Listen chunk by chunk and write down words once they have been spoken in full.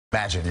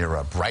Imagine you're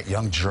a bright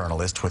young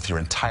journalist with your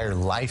entire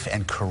life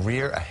and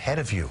career ahead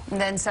of you. And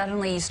then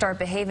suddenly you start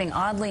behaving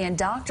oddly and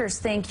doctors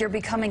think you're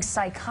becoming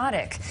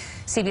psychotic.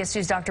 CBS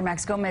 2's Dr.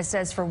 Max Gomez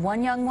says for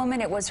one young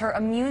woman it was her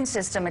immune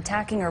system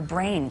attacking her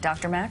brain.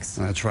 Dr. Max?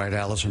 That's right,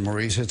 Allison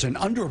Maurice. It's an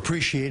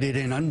underappreciated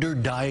and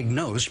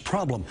underdiagnosed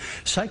problem.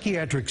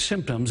 Psychiatric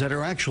symptoms that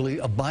are actually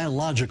a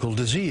biological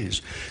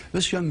disease.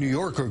 This young New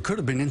Yorker could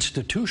have been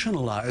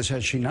institutionalized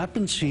had she not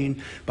been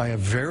seen by a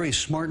very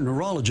smart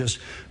neurologist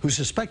who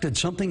suspected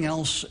something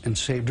else and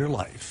saved her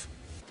life.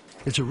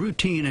 It's a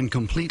routine and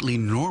completely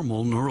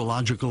normal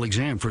neurological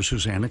exam for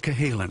Suzanna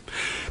Cahalan.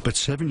 But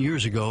 7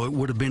 years ago, it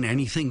would have been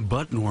anything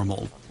but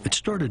normal. It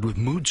started with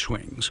mood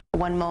swings.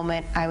 One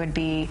moment I would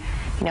be,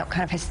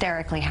 kind of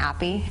hysterically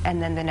happy,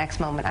 and then the next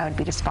moment I would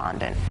be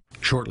despondent.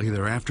 Shortly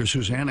thereafter,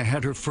 Suzanna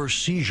had her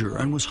first seizure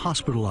and was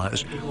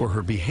hospitalized, where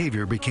her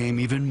behavior became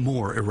even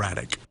more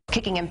erratic.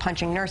 Kicking and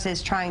punching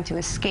nurses, trying to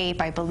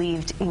escape. I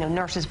believed,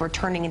 nurses were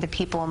turning into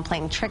people and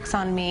playing tricks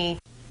on me.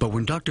 But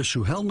when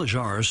Dr.Suhail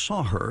Najjar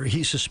saw her,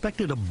 he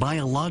suspected a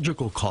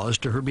biological cause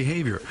to her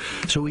behavior.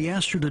 So he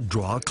asked her to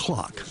draw a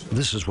clock.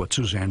 This is what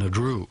Suzanna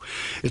drew.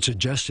 It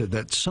suggested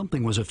that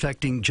something was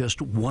affecting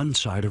just one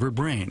side of her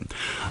brain.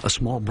 A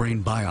small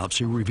brain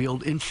biopsy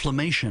revealed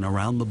inflammation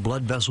around the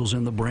blood vessels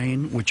in the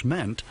brain, which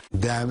meant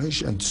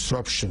damage and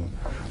disruption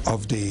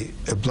of the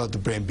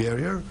blood-brain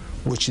barrier,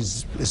 which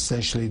is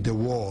essentially the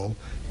wall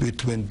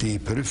between the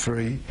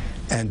periphery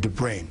and the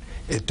brain.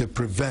 To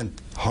prevent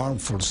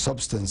harmful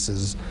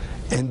substances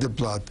in the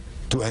blood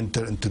to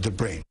enter into the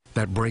brain.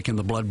 That break in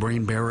the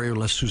blood-brain barrier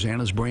left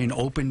Suzanna's brain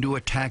open to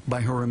attack by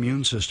her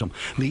immune system,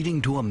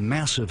 leading to a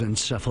massive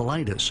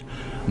encephalitis.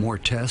 More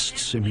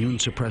tests,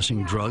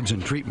 immune-suppressing drugs,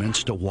 and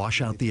treatments to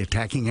wash out the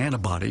attacking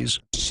antibodies.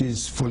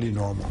 She's fully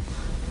normal.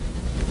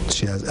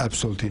 She has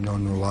absolutely no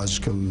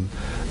neurological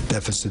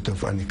deficit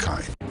of any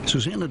kind.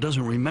 Suzanna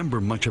doesn't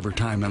remember much of her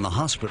time in the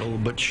hospital,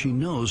 but she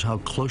knows how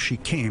close she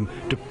came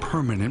to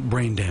permanent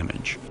brain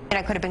damage. And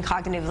I could have been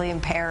cognitively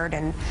impaired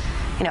and,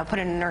 put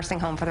in a nursing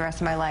home for the rest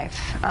of my life.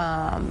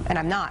 And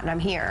I'm not, and I'm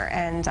here,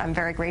 and I'm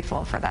very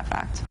grateful for that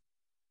fact.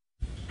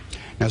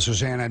 Now,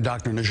 Suzanna and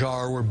Dr.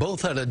 Najjar were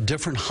both at a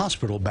different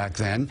hospital back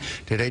then.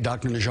 Today,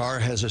 Dr.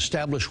 Najjar has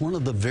established one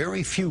of the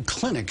very few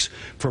clinics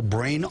for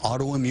brain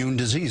autoimmune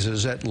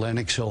diseases at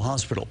Lenox Hill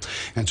Hospital.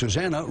 And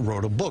Suzanna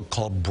wrote a book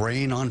called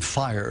Brain on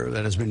Fire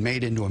that has been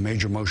made into a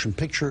major motion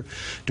picture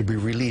to be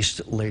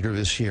released later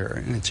this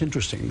year. And it's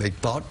interesting. They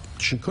thought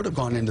she could have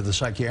gone into the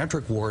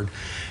psychiatric ward,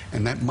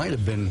 and that might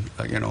have been,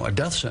 a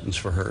death sentence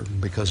for her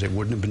because it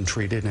wouldn't have been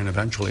treated, and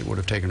eventually it would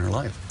have taken her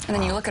life. And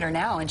then you look at her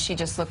now, and she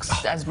just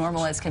looks as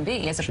normal as can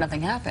be, as if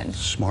nothing happened.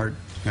 Smart,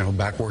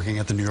 back working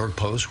at the New York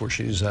Post, where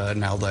she's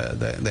now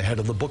the head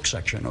of the book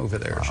section over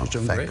there. Wow, she's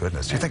doing thank great.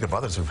 Goodness. You think of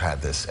others who've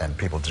had this and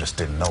people just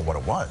didn't know what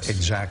it was.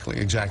 Exactly.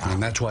 Wow.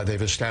 And that's why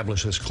they've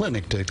established this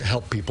clinic to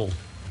help people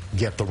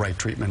get the right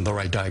treatment, the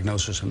right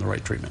diagnosis, and the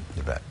right treatment.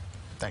 You bet.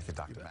 Thank you,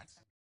 Dr. Max.